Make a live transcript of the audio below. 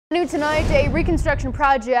New tonight, a reconstruction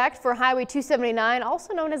project for Highway 279,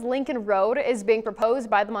 also known as Lincoln Road, is being proposed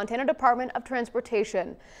by the Montana Department of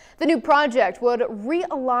Transportation. The new project would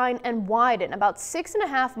realign and widen about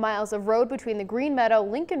 6.5 miles of road between the Green Meadow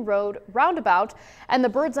Lincoln Road roundabout and the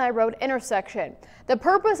Birdseye Road intersection. The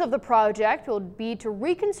purpose of the project will be to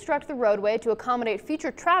reconstruct the roadway to accommodate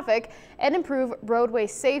future traffic and improve roadway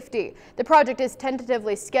safety. The project is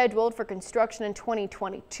tentatively scheduled for construction in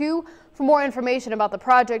 2022. For more information about the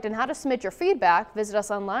project and how to submit your feedback, visit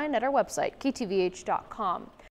us online at our website, ktvh.com.